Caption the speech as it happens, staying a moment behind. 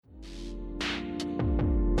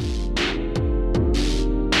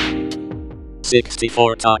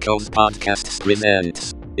64 Tacos Podcasts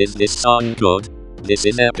presents Is This Song Good? This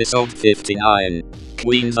is episode 59.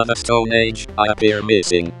 Queens of the Stone Age, I Appear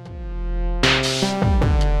Missing.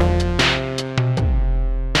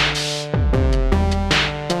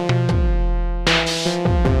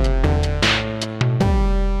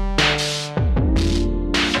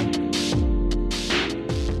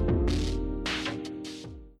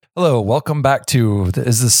 Hello, welcome back to the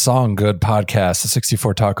Is This Song Good podcast, the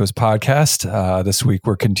 64 Tacos podcast. This week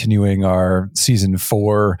we're continuing our season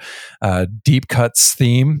 4 deep cuts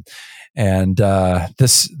theme, and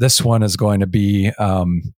this one is going to be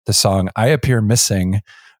the song "I Appear Missing"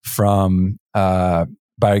 from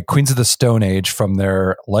by Queens of the Stone Age from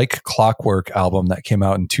their Like Clockwork album that came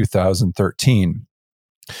out in 2013.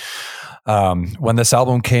 When this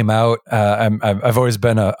album came out, I've always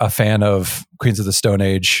been a fan of Queens of the Stone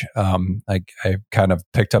Age. I kind of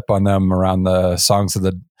picked up on them around the songs of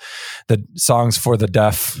the Songs for the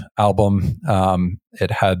Deaf album.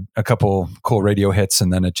 It had a couple cool radio hits,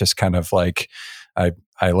 and then it just kind of like I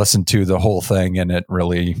listened to the whole thing, and it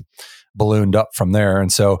really ballooned up from there.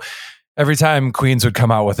 And so every time Queens would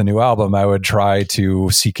come out with a new album, I would try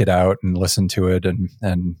to seek it out and listen to it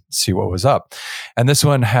and see what was up. And this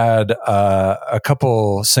one had a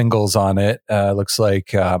couple singles on it. Looks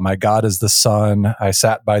like My God is the Sun, I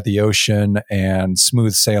Sat by the Ocean, and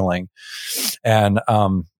Smooth Sailing. And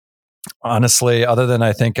honestly, other than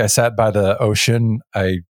I think I Sat by the Ocean,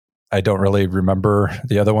 I don't really remember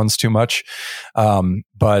the other ones too much.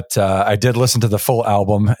 But I did listen to the full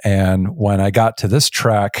album. And when I got to this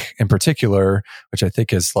track in particular, which I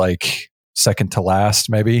think is like second to last,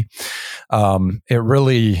 maybe, it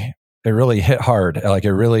really hit hard. Like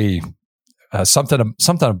it really, something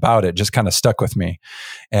about it just kind of stuck with me.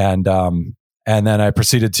 And then I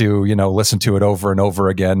proceeded to, listen to it over and over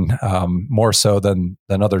again, more so than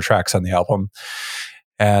other tracks on the album.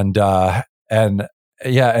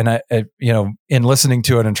 Yeah, and I in listening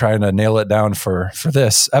to it and trying to nail it down for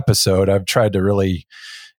this episode, I've tried to really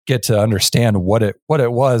get to understand what it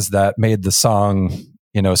was that made the song,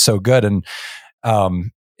 so good. And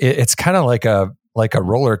it's kind of like a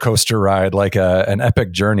roller coaster ride, like an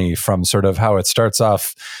epic journey from sort of how it starts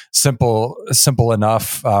off simple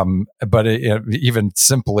enough, but even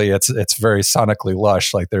simply, it's very sonically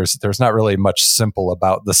lush. Like there's not really much simple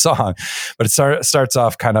about the song, but it starts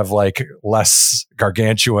off kind of like less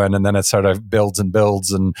gargantuan, and then it sort of builds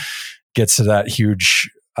and gets to that huge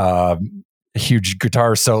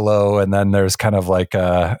guitar solo, and then there's kind of like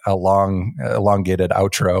a elongated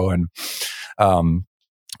outro. And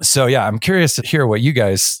so yeah, I'm curious to hear what you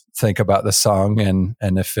guys think about the song and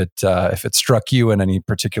if it struck you in any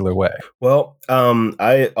particular way. Well,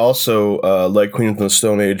 I also like Queens of the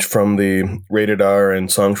Stone Age from the Rated R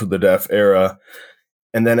and Songs for the Deaf era,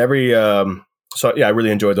 and then I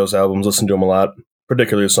really enjoyed those albums. Listened to them a lot,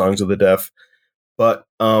 particularly Songs of the Deaf. But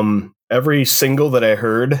every single that I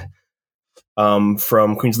heard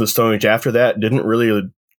from Queens of the Stone Age after that didn't really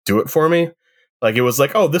do it for me. Like, it was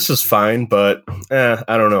like, oh, this is fine, but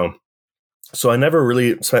I don't know. So I never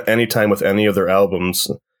really spent any time with any of their albums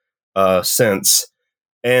since.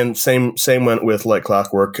 And same went with Like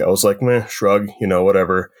Clockwork. I was like, meh, shrug,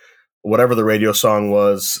 whatever. Whatever the radio song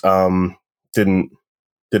was, didn't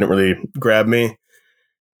really grab me.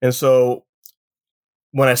 And so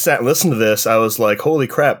when I sat and listened to this, I was like, holy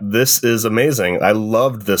crap, this is amazing. I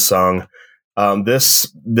loved this song.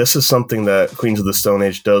 This is something that Queens of the Stone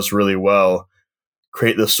Age does really well.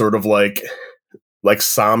 Create this sort of like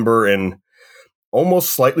somber and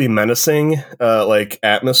almost slightly menacing like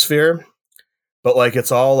atmosphere, but like it's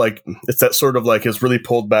all like it's that sort of like his really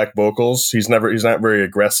pulled back vocals. He's not very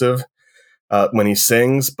aggressive when he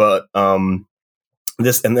sings, but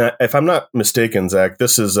this, and that, if I'm not mistaken, Zach,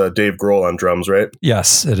 this is Dave Grohl on drums, right?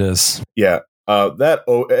 Yes, it is. Yeah,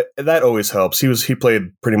 that always helps. He played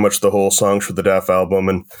pretty much the whole Songs for the Deaf album,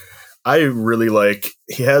 and I really like.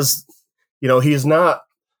 He has. He's not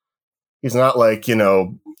like,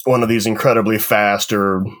 one of these incredibly fast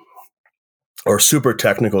or super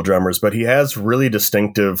technical drummers, but he has really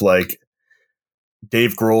distinctive, like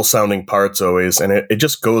Dave Grohl sounding parts always. And it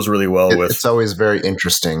just goes really well with. It's always very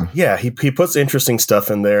interesting. Yeah. He puts interesting stuff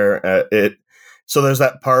in there. So there's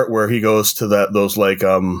that part where he goes to those like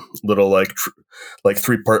little like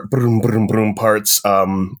 3-part broom broom broom parts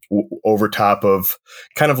over top of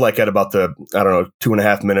kind of like at about the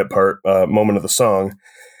 2.5 minute part moment of the song.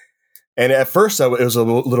 And at first it was a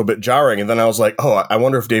little bit jarring, and then I was like, oh, I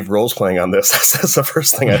wonder if Dave Grohl's playing on this. That's the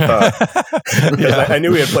first thing I thought. Yeah. I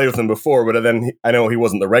knew he had played with him before, but then I know he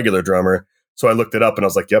wasn't the regular drummer, so I looked it up and I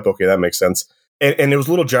was like, yep, okay, that makes sense. And it was a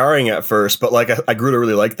little jarring at first, but like I grew to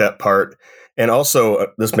really like that part. And also,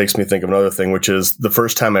 this makes me think of another thing, which is the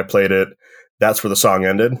first time I played it, that's where the song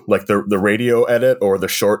ended. Like the radio edit or the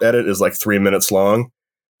short edit is like 3 minutes long.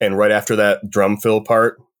 And right after that drum fill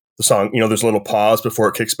part, the song, there's a little pause before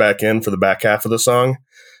it kicks back in for the back half of the song.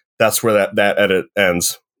 That's where that edit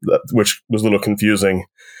ends, which was a little confusing.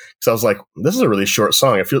 So I was like, this is a really short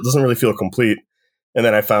song. It doesn't really feel complete. And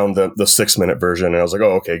then I found the 6-minute version and I was like,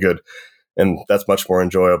 oh, okay, good. And that's much more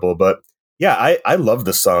enjoyable. But yeah, I love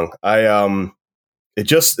this song.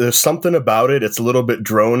 There's something about it. It's a little bit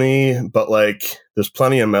drony, but like there's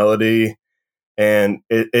plenty of melody, and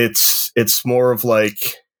it's more of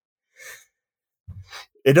like,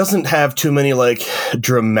 it doesn't have too many like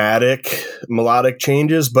dramatic melodic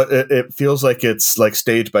changes, but it feels like it's like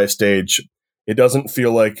stage by stage. It doesn't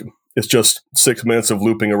feel like it's just 6 minutes of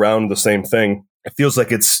looping around the same thing. It feels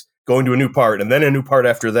like it's going to a new part and then a new part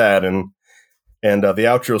after that. And the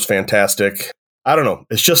outro is fantastic. I don't know.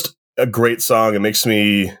 It's just a great song. It makes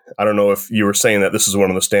me, I don't know if you were saying that this is one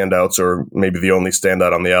of the standouts or maybe the only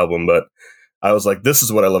standout on the album, but I was like, this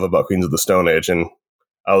is what I love about Queens of the Stone Age. And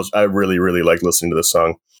I really, really like listening to this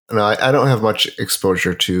song. No, I don't have much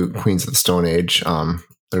exposure to Queens of the Stone Age.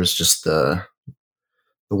 There's just the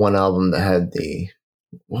one album that had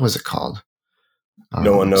what was it called?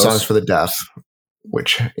 No One Knows. Songs for the Deaf,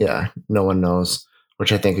 which, no one knows,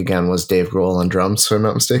 which I think, again, was Dave Grohl on drums, if I'm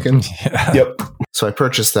not mistaken. Yeah. Yep. So I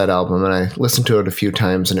purchased that album and I listened to it a few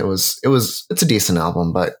times, and it's a decent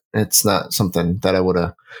album, but it's not something that I would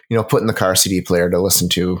have, put in the car CD player to listen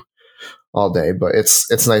to all day. But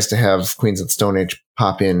it's nice to have Queens of the Stone Age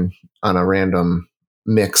pop in on a random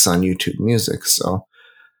mix on YouTube Music. So,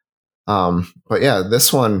 but yeah,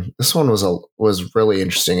 this one was really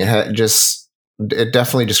interesting. It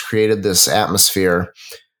definitely just created this atmosphere.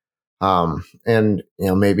 And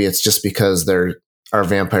maybe it's just because there are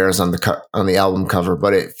vampires on the album cover,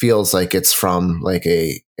 but it feels like it's from like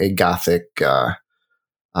a gothic, like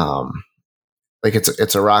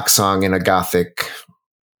it's a rock song in a gothic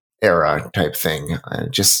era type thing.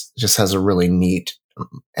 It just has a really neat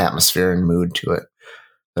atmosphere and mood to it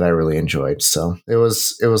that I really enjoyed. So it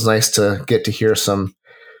was nice to get to hear some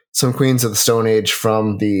Queens of the Stone Age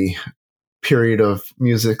from the period of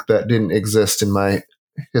music that didn't exist in my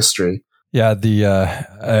history. Yeah,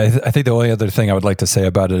 I think the only other thing I would like to say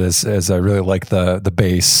about it is I really like the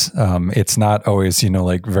bass. It's not always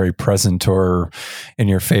like very present or in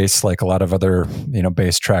your face like a lot of other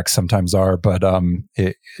bass tracks sometimes are, but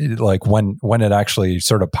it like when it actually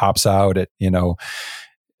sort of pops out,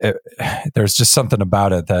 there's just something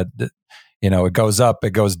about it that it goes up,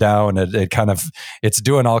 it goes down, it's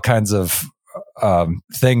doing all kinds of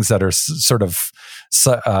things that are sort of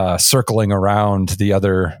circling around the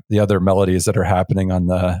other melodies that are happening on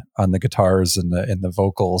the guitars and the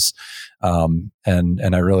vocals, and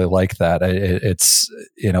I really like that.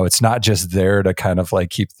 It's not just there to kind of like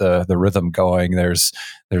keep the rhythm going. There's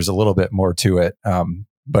a little bit more to it,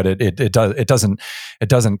 but it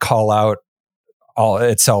doesn't call out all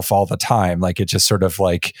itself all the time. Like it just sort of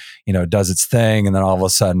like does its thing, and then all of a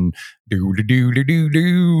sudden do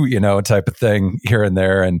type of thing here and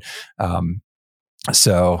there. And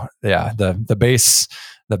so yeah, the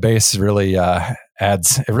bass really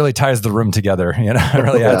adds, it really ties the room together. It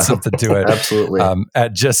really adds something to it. Absolutely.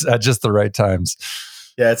 At just the right times.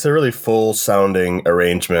 Yeah, it's a really full sounding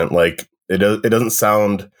arrangement. Like it doesn't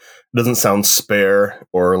sound spare,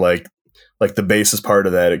 or like the bass is part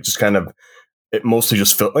of that. It just kind of, it mostly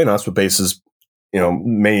just that's what bass's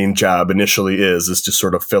main job initially is just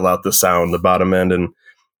sort of fill out the sound, the bottom end, and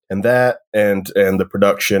the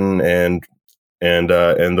production and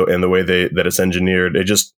the way that it's engineered. It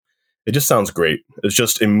just sounds great. It's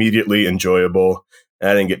just immediately enjoyable.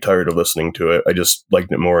 I didn't get tired of listening to it. I just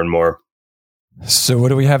liked it more and more. So what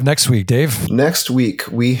do we have next week, Dave? Next week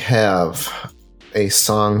we have a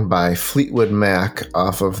song by Fleetwood Mac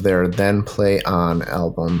off of their Then Play On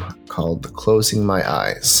album called Closing My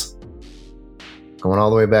Eyes. Going all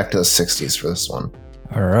the way back to the 60s for this one.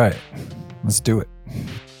 All right, let's do it.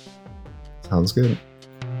 Sounds good.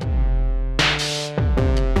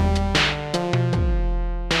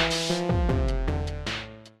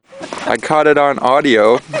 I caught it on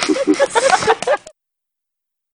audio.